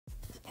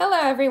Hello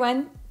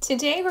everyone!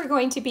 Today we're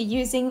going to be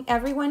using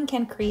Everyone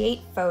Can Create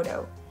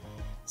Photo.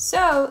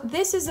 So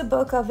this is a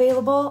book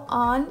available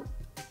on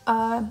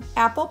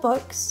Apple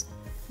Books.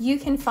 You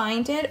can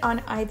find it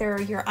on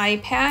either your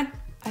iPad,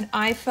 an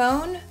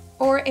iPhone,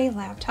 or a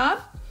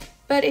laptop.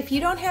 But if you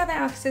don't have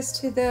access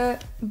to the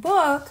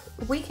book,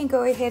 we can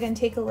go ahead and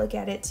take a look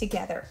at it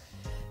together.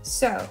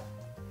 So,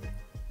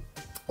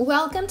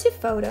 welcome to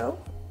Photo.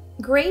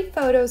 Great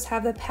photos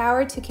have the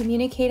power to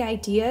communicate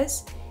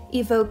ideas,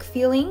 evoke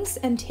feelings,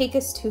 and take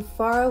us to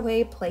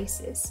faraway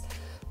places.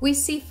 We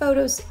see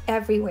photos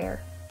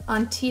everywhere,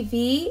 on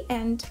TV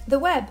and the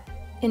web,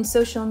 in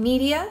social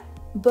media,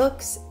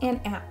 books, and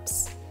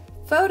apps.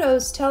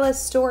 Photos tell us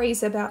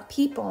stories about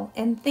people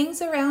and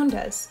things around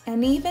us,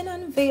 and even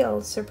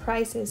unveil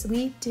surprises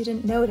we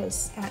didn't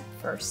notice at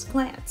first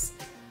glance.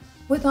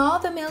 With all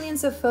the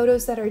millions of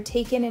photos that are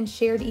taken and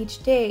shared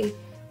each day,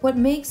 what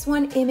makes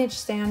one image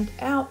stand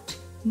out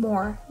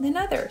more than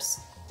others?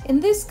 In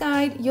this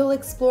guide, you'll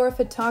explore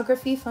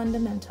photography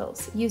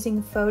fundamentals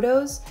using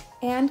photos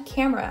and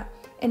camera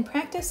and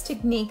practice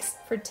techniques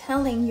for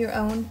telling your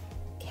own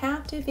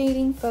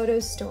captivating photo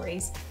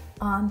stories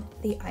on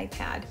the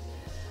iPad.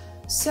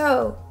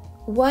 So,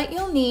 what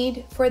you'll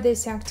need for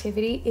this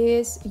activity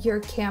is your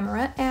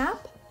camera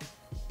app,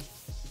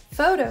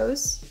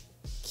 photos,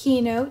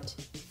 Keynote,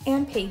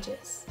 and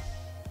Pages.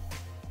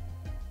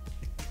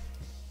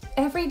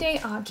 Everyday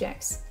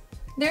objects.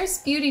 There's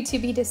beauty to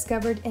be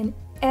discovered in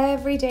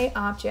everyday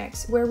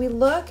objects where we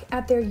look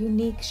at their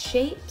unique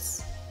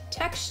shapes,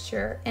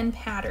 texture, and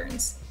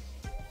patterns.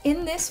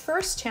 In this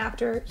first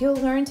chapter, you'll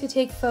learn to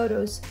take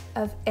photos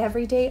of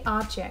everyday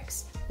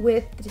objects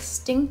with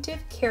distinctive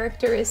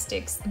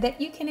characteristics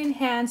that you can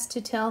enhance to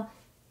tell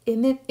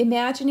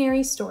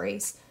imaginary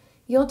stories.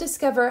 You'll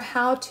discover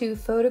how to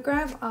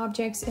photograph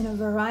objects in a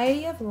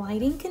variety of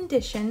lighting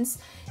conditions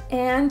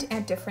and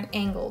at different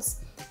angles,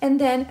 and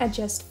then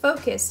adjust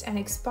focus and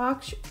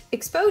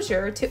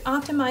exposure to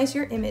optimize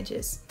your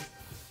images.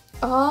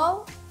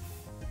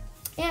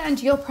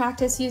 And you'll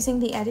practice using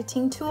the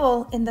editing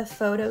tool in the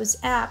Photos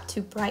app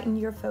to brighten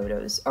your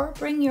photos or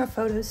bring your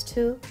photos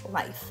to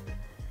life.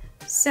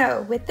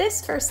 So with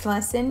this first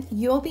lesson,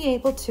 you'll be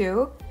able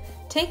to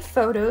take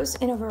photos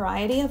in a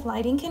variety of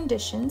lighting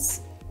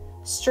conditions,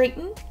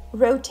 straighten,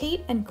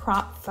 rotate, and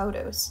crop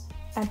photos,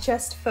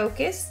 adjust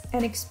focus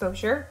and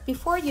exposure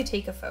before you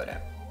take a photo.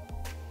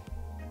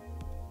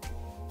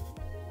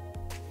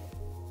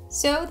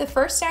 So the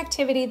first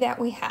activity that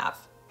we have,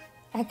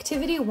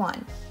 Activity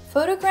 1,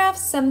 photograph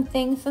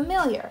something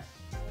familiar.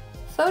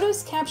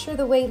 Photos capture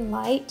the way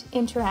light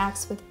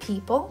interacts with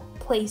people,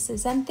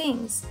 places, and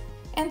things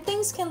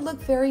can look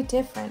very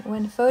different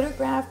when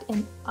photographed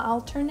in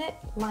alternate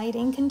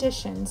lighting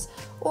conditions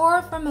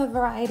or from a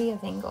variety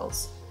of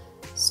angles.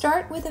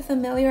 Start with a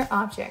familiar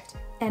object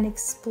and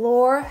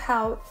explore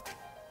how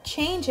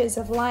changes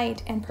of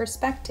light and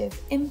perspective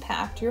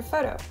impact your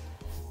photo.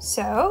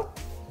 So,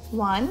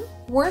 1,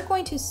 we're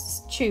going to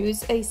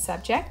choose a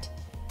subject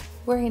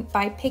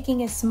by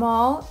picking a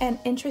small and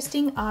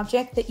interesting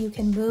object that you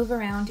can move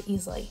around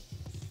easily.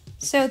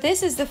 So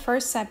this is the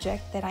first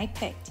subject that I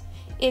picked.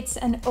 It's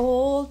an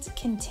old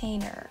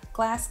container,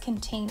 glass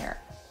container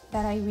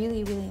that I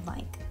really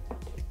like.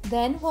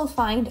 Then we'll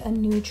find a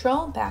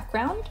neutral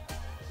background.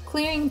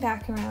 Clearing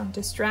background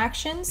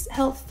distractions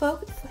helps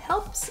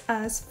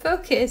us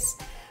focus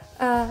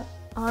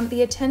on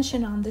the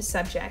attention on the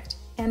subject.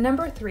 And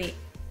number 3,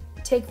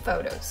 take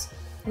photos.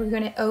 We're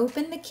going to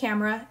open the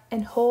camera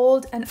and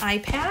hold an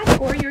iPad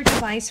or your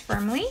device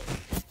firmly,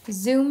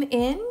 zoom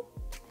in,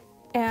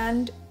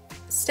 and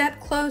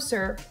step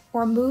closer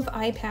or move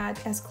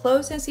iPad as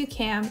close as you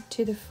can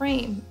to the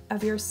frame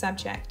of your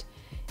subject.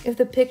 If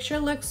the picture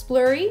looks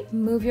blurry,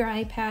 move your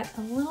iPad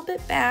a little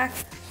bit back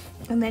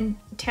and then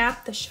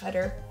tap the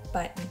shutter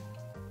button.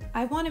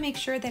 I want to make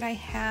sure that I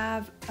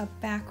have a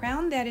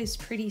background that is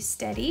pretty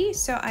steady,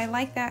 so I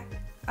like that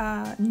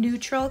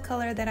neutral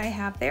color that I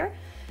have there.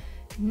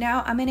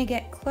 Now I'm going to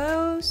get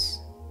close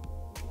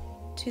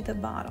to the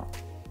bottle.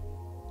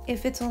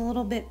 If it's a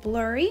little bit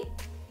blurry,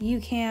 you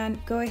can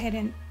go ahead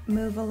and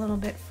move a little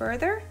bit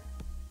further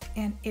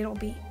and it'll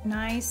be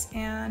nice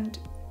and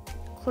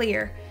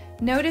clear.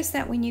 Notice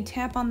that when you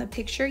tap on the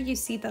picture, you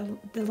see the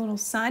little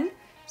sun,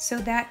 so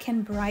that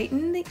can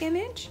brighten the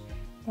image,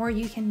 or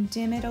you can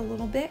dim it a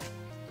little bit,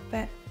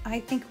 but I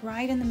think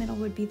right in the middle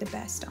would be the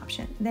best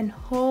option. Then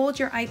hold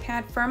your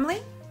iPad firmly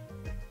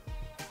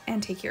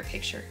and take your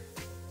picture.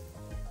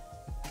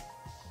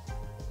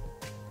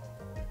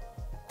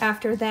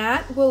 After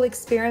that, we'll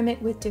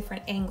experiment with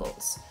different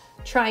angles.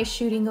 Try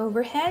shooting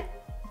overhead,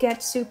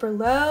 get super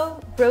low,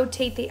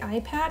 rotate the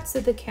iPad so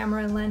the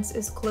camera lens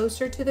is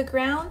closer to the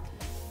ground,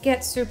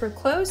 get super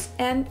close,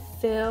 and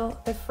fill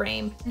the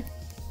frame.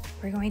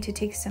 We're going to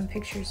take some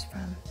pictures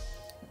from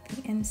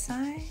the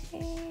inside,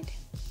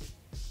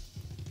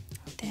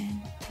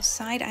 then the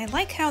side. I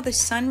like how the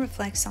sun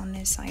reflects on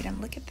this item.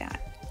 Look at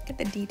that. Look at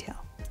the detail.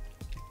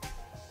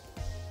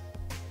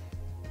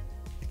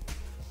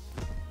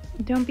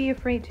 Don't be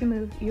afraid to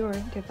move your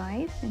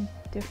device and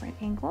different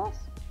angles.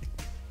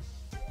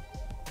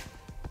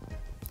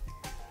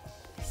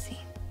 Let's see.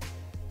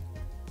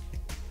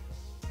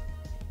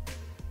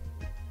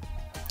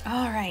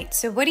 All right,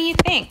 so what do you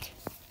think?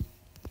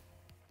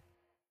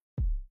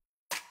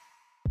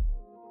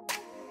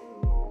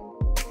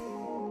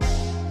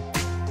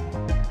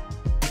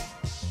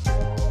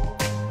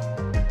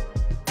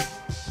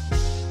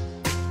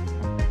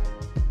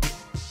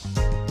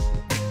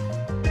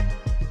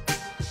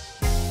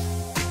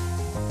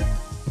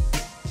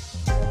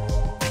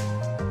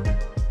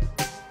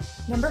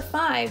 Number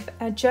 5,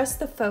 adjust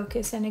the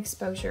focus and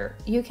exposure.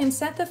 You can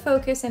set the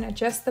focus and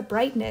adjust the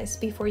brightness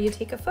before you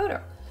take a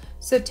photo.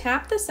 So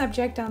tap the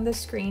subject on the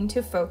screen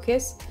to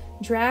focus,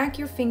 drag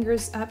your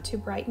fingers up to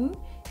brighten,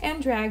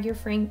 and drag your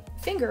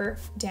finger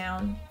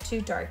down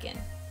to darken.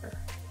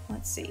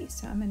 Let's see,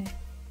 so I'm gonna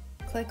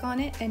click on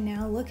it, and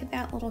now look at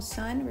that little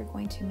sun. We're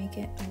going to make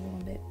it a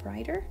little bit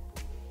brighter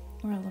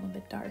or a little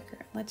bit darker.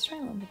 Let's try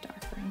a little bit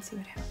darker and see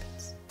what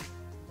happens.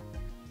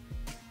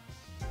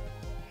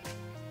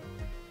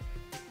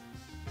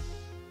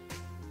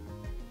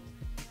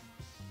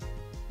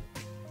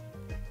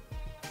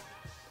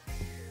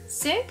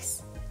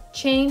 Six,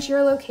 change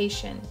your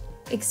location.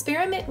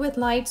 Experiment with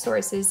light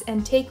sources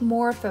and take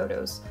more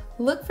photos.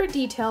 Look for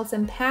details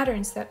and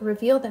patterns that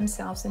reveal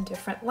themselves in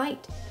different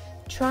light.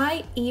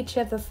 Try each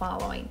of the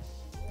following: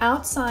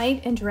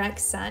 outside in direct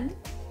sun,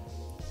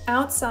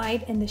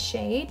 outside in the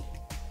shade,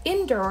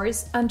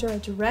 indoors under a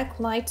direct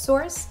light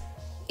source,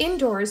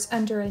 indoors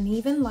under an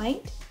even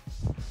light.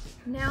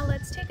 Now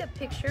let's take a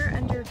picture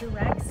under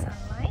direct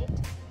sunlight,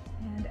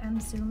 and I'm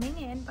zooming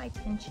in by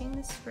pinching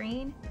the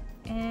screen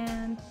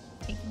and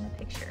taking the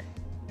picture.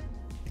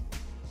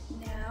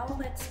 Now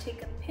let's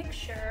take a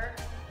picture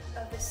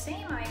of the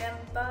same item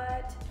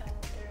but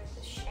under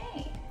the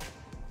shade.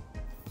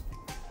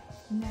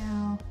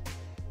 Now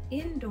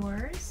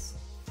indoors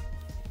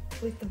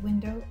with the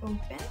window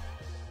open,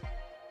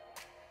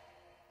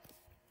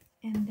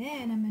 and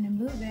then I'm going to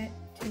move it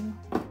to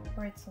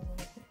where it's a little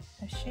bit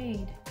a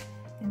shade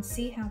and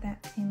see how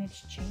that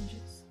image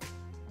changes.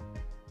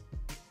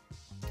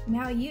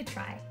 Now you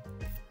try.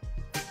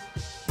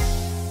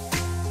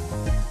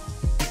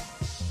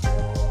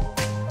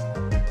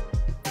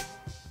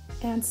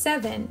 And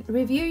 7,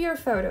 review your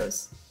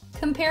photos.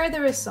 Compare the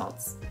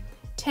results.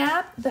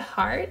 Tap the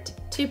heart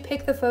to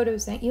pick the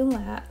photos that you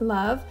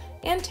love,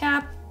 and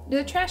tap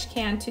the trash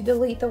can to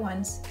delete the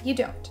ones you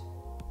don't.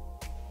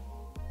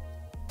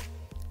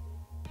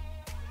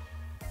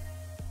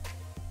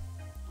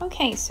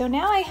 Okay, so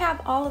now I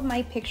have all of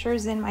my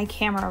pictures in my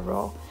camera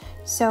roll.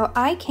 So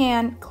I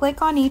can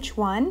click on each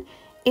one.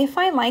 If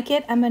I like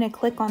it, I'm going to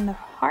click on the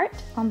heart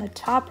on the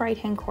top right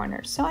hand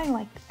corner. So I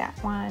like that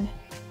one.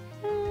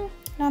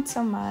 Not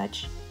so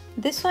much.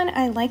 This one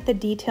I like the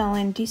detail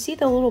in. Do you see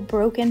the little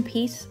broken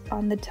piece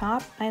on the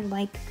top? I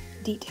like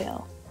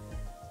detail.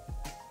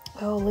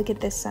 Oh, look at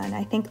this sun.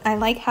 I think I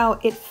like how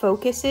it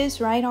focuses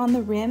right on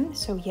the rim.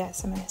 So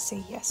yes, I'm going to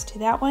say yes to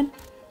that one.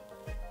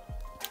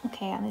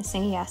 Okay, I'm going to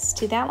say yes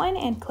to that one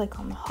and click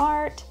on the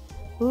heart.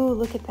 Ooh,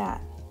 look at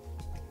that.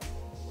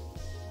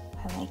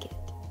 I like it.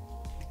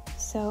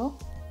 So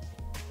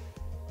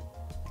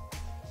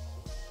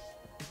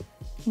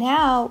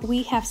now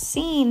we have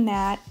seen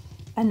that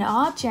an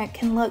object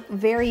can look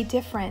very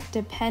different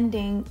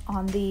depending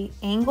on the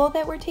angle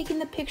that we're taking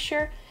the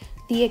picture,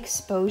 the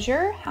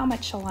exposure, how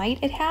much light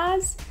it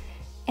has,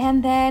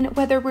 and then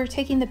whether we're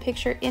taking the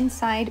picture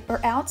inside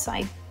or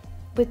outside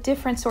with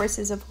different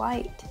sources of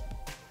light.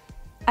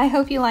 I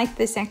hope you liked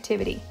this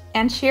activity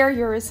and share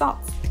your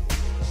results.